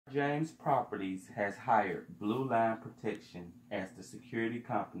James Properties has hired Blue Line Protection as the security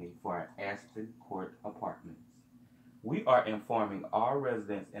company for our Aspen Court Apartments. We are informing all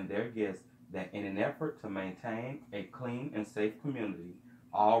residents and their guests that in an effort to maintain a clean and safe community,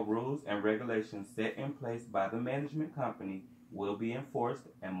 all rules and regulations set in place by the management company will be enforced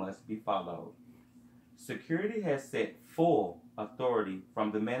and must be followed. Security has set full authority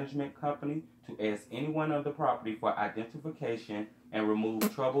from the management company to ask anyone on the property for identification and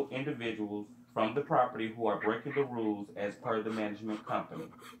remove troubled individuals from the property who are breaking the rules as per the management company.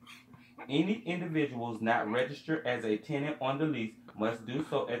 Any individuals not registered as a tenant on the lease must do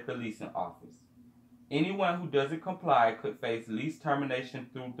so at the leasing office. Anyone who doesn't comply could face lease termination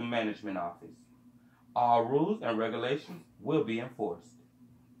through the management office. All rules and regulations will be enforced.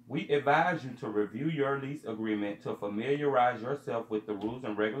 We advise you to review your lease agreement to familiarize yourself with the rules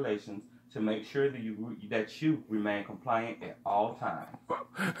and regulations to make sure that you remain compliant at all times.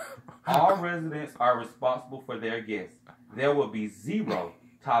 All residents are responsible for their guests. There will be zero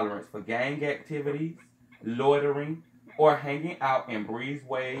tolerance for gang activities, loitering, or hanging out in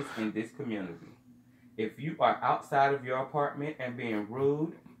breezeways in this community. If you are outside of your apartment and being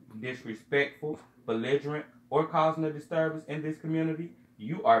rude, disrespectful, belligerent, or causing a disturbance in this community,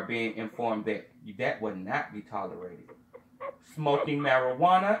 you are being informed that will not be tolerated. Smoking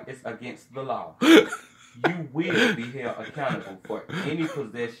marijuana is against the law. You will be held accountable for any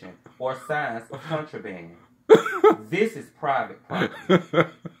possession or signs of contraband. This is private property.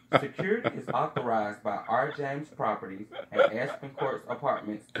 Security is authorized by R. James Properties and Aspen Courts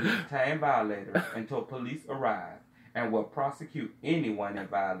Apartments to detain violators until police arrive and will prosecute anyone in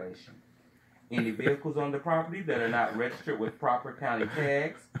violation. Any vehicles on the property that are not registered with proper county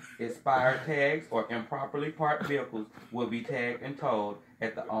tags, expired tags, or improperly parked vehicles will be tagged and towed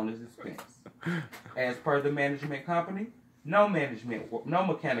at the owner's expense. As per the management company, no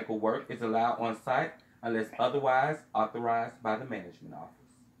mechanical work is allowed on site unless otherwise authorized by the management office.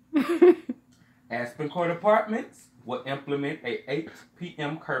 Aspen Court Apartments will implement a 8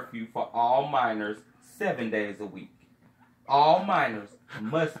 p.m. curfew for all minors 7 days a week. All minors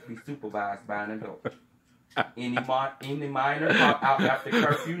must be supervised by an adult. Any minor caught out after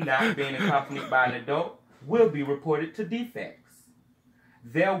curfew not being accompanied by an adult will be reported to defects.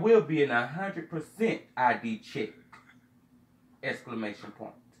 There will be an 100% ID check! Exclamation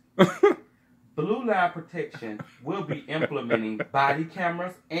point. Blue Line Protection will be implementing body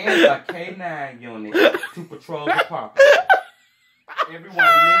cameras and a K9 unit to patrol the property. Everyone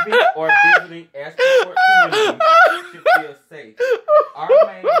living or visiting Aspen Court community should feel safe. Our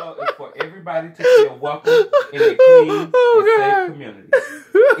main goal is for everybody to feel welcome in a clean and safe community.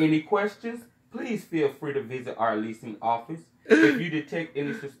 Any questions? Please feel free to visit our leasing office. If you detect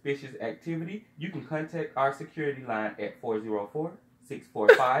any suspicious activity, you can contact our security line at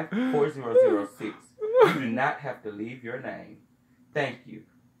 404-645-4006. You do not have to leave your name. Thank you.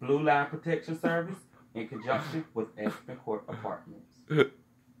 Blue Line Protection Service in conjunction with Aspen Court Apartments. Hey,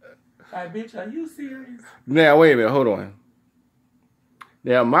 bitch, are you serious? Now, wait a minute. Hold on.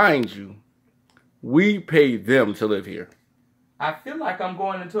 Now, mind you, we pay them to live here. I feel like I'm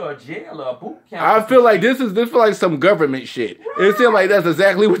going into a jail or a boot camp. I feel like this feel like some government shit. Right. It seems like that's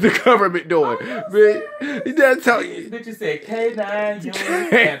exactly what the government doing. That's how you. Bitch, said K9 units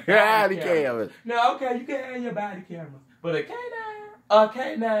and body cameras. No, okay, you can have your body cameras, but a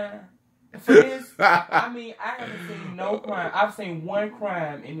K9. For this, I mean, I haven't seen no crime. I've seen one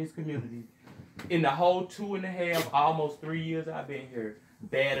crime in this community in the whole 2.5, almost 3 years I've been here.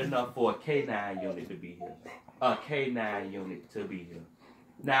 Bad enough for a K9 unit to be here. A K9 unit to be here.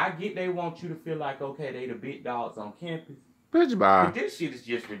 Now, I get they want you to feel like, okay, they the big dogs on campus. Bitch, bye. But this shit is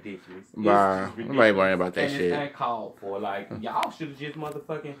just ridiculous. Bye. Nobody worrying about that shit. It's uncalled for. Like, y'all should have just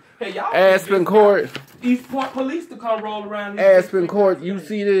motherfucking... Hey, y'all Aspen Court. East Point Police to come roll around. Aspen Court, you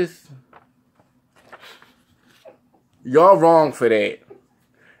see this? Y'all wrong for that.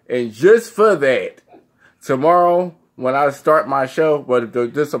 And just for that, tomorrow when I start my show, but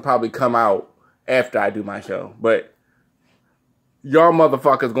this will probably come out after I do my show. But y'all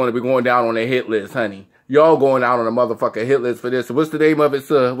motherfuckers going to be going down on the hit list, honey. Y'all going out on a motherfucking hit list for this. What's the name of it,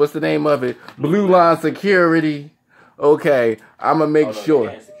 sir? What's the name of it? Blue Line Security. Okay, I'm going to make sure.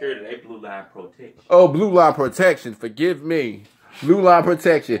 They ain't security, they Blue Line Protection. Oh, Blue Line Protection. Forgive me. Blue Line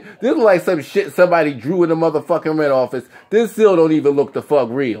Protection. This is like some shit somebody drew in the motherfucking rent office. This still don't even look the fuck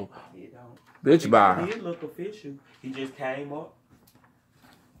real. It don't. Bitch, bye. He did look official. He just came up.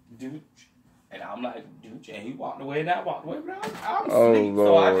 Dude. And I'm like, dude, and he walked away and I walked away. But I'm asleep.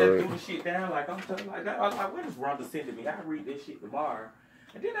 So I just threw the shit down like I'm telling like that. I was like, what is Rhonda sending me? I read this shit tomorrow.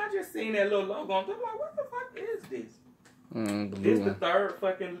 And then I just seen that little logo on. I'm like, what the fuck is this? This the third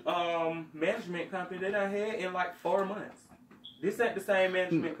fucking management company that I had in like 4 months. This ain't the same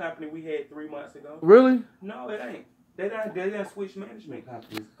management company we had 3 months ago. Really? No, it ain't. They done switch management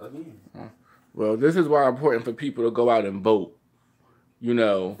companies again. Well, this is why it's important for people to go out and vote. You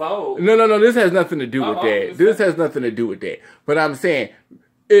know. Vote? No. This has nothing to do with that. This has nothing to do with that. But I'm saying,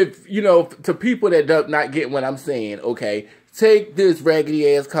 if, you know, to people that do not get what I'm saying, okay, take this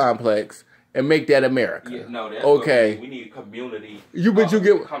raggedy ass complex and make that America. Yeah, no, that's okay. We need a community. But you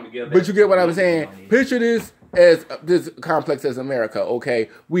get what I'm saying? Picture this as this complex as America, okay?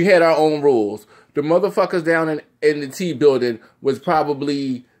 We had our own rules. The motherfuckers down in the T building was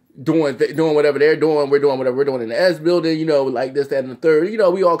probably doing whatever they're doing. We're doing whatever we're doing in the S building, you know, like this, that, and the third. You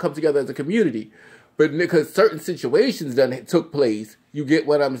know, we all come together as a community. But because certain situations done took place, you get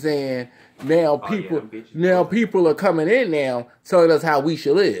what I'm saying? Now people are coming in now telling us how we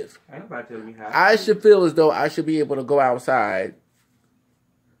should live. Ain't nobody telling me how. I should feel as though I should be able to go outside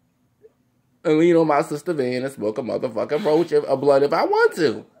and lean on my sister van and smoke a motherfucking roach, a blunt if I want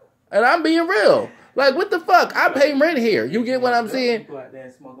to. And I'm being real. Like, what the fuck? I pay rent here. You get what I'm saying? Go out there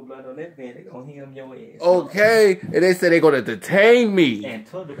and smoke a blunt on that van, they gonna hem your ass. Okay. And they say they're gonna detain me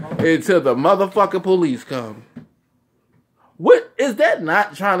until the motherfucking police come. What is that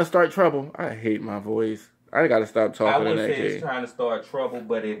not trying to start trouble? I hate my voice. I gotta stop talking. I wouldn't say it's trying to start trouble,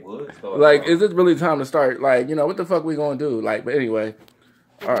 but it would start. Like, trouble. Is it really time to start? Like, you know, what the fuck we gonna do? Like, but anyway.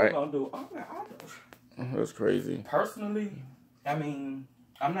 All right. What we gonna do? That's crazy. Personally, I mean,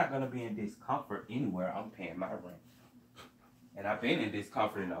 I'm not gonna be in discomfort anywhere. I'm paying my rent, and I've been in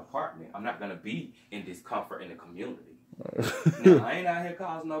discomfort in the apartment. I'm not gonna be in discomfort in the community. Now, I ain't out here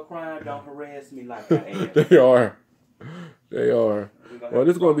causing no crime. Don't harass me like I am. They are. They are. Well,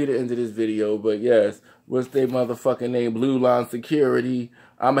 this is going to be the end of this video, but yes, what's their motherfucking name? Blue Line Security.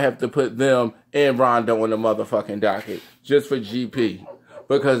 I'm going to have to put them and Rondo on the motherfucking docket just for GP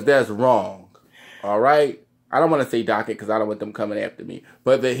because that's wrong. All right? I don't want to say docket because I don't want them coming after me,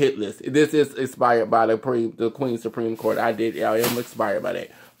 but the hit list. This is inspired by the Queen's Supreme Court. I am inspired by that,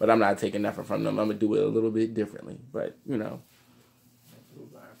 but I'm not taking nothing from them. I'm going to do it a little bit differently, but, you know.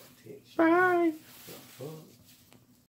 Bye.